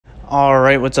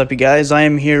Alright, what's up you guys? I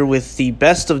am here with the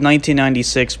Best of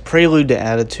 1996 Prelude to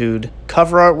Attitude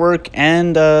cover artwork,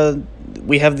 and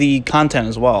we have the content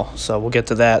as well, so we'll get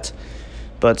to that.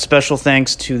 But special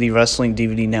thanks to the Wrestling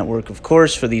DVD Network, of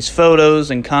course, for these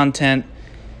photos and content.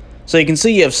 So you can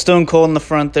see you have Stone Cold in the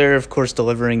front there, of course,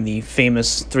 delivering the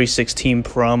famous 316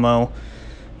 promo.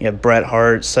 You have Bret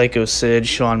Hart, Psycho Sid,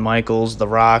 Shawn Michaels, The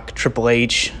Rock, Triple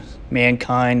H,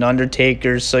 Mankind,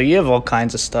 Undertaker, so you have all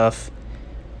kinds of stuff.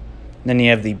 Then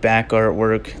you have the back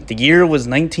artwork. The year was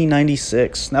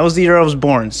 1996. That was the year I was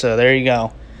born, so there you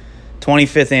go.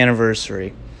 25th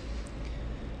anniversary.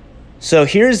 So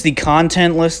here's the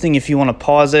content listing if you want to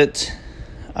pause it.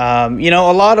 A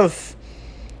lot of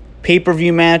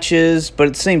pay-per-view matches, but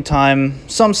at the same time,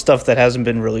 some stuff that hasn't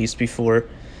been released before.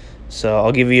 So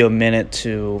I'll give you a minute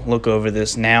to look over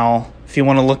this now. If you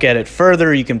want to look at it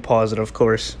further, you can pause it, of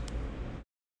course.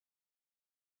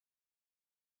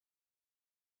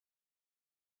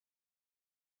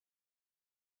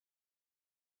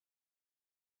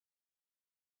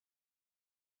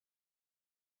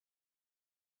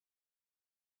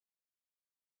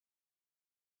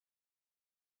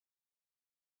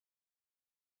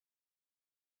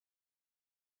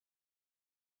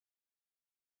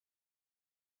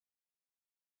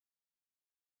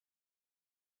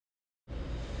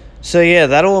 So yeah,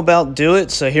 that'll about do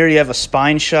it. So here you have a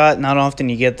spine shot. Not often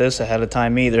you get this ahead of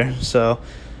time either. So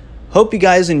hope you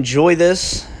guys enjoy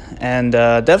this, and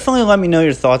definitely let me know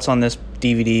your thoughts on this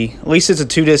DVD. At least it's a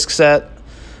 2-disc set.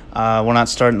 We're not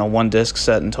starting a 1-disc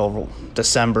set until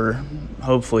December.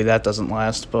 Hopefully that doesn't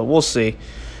last, but we'll see.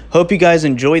 Hope you guys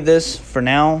enjoyed this. For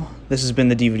now, this has been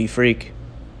the DVD Freak.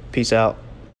 Peace out.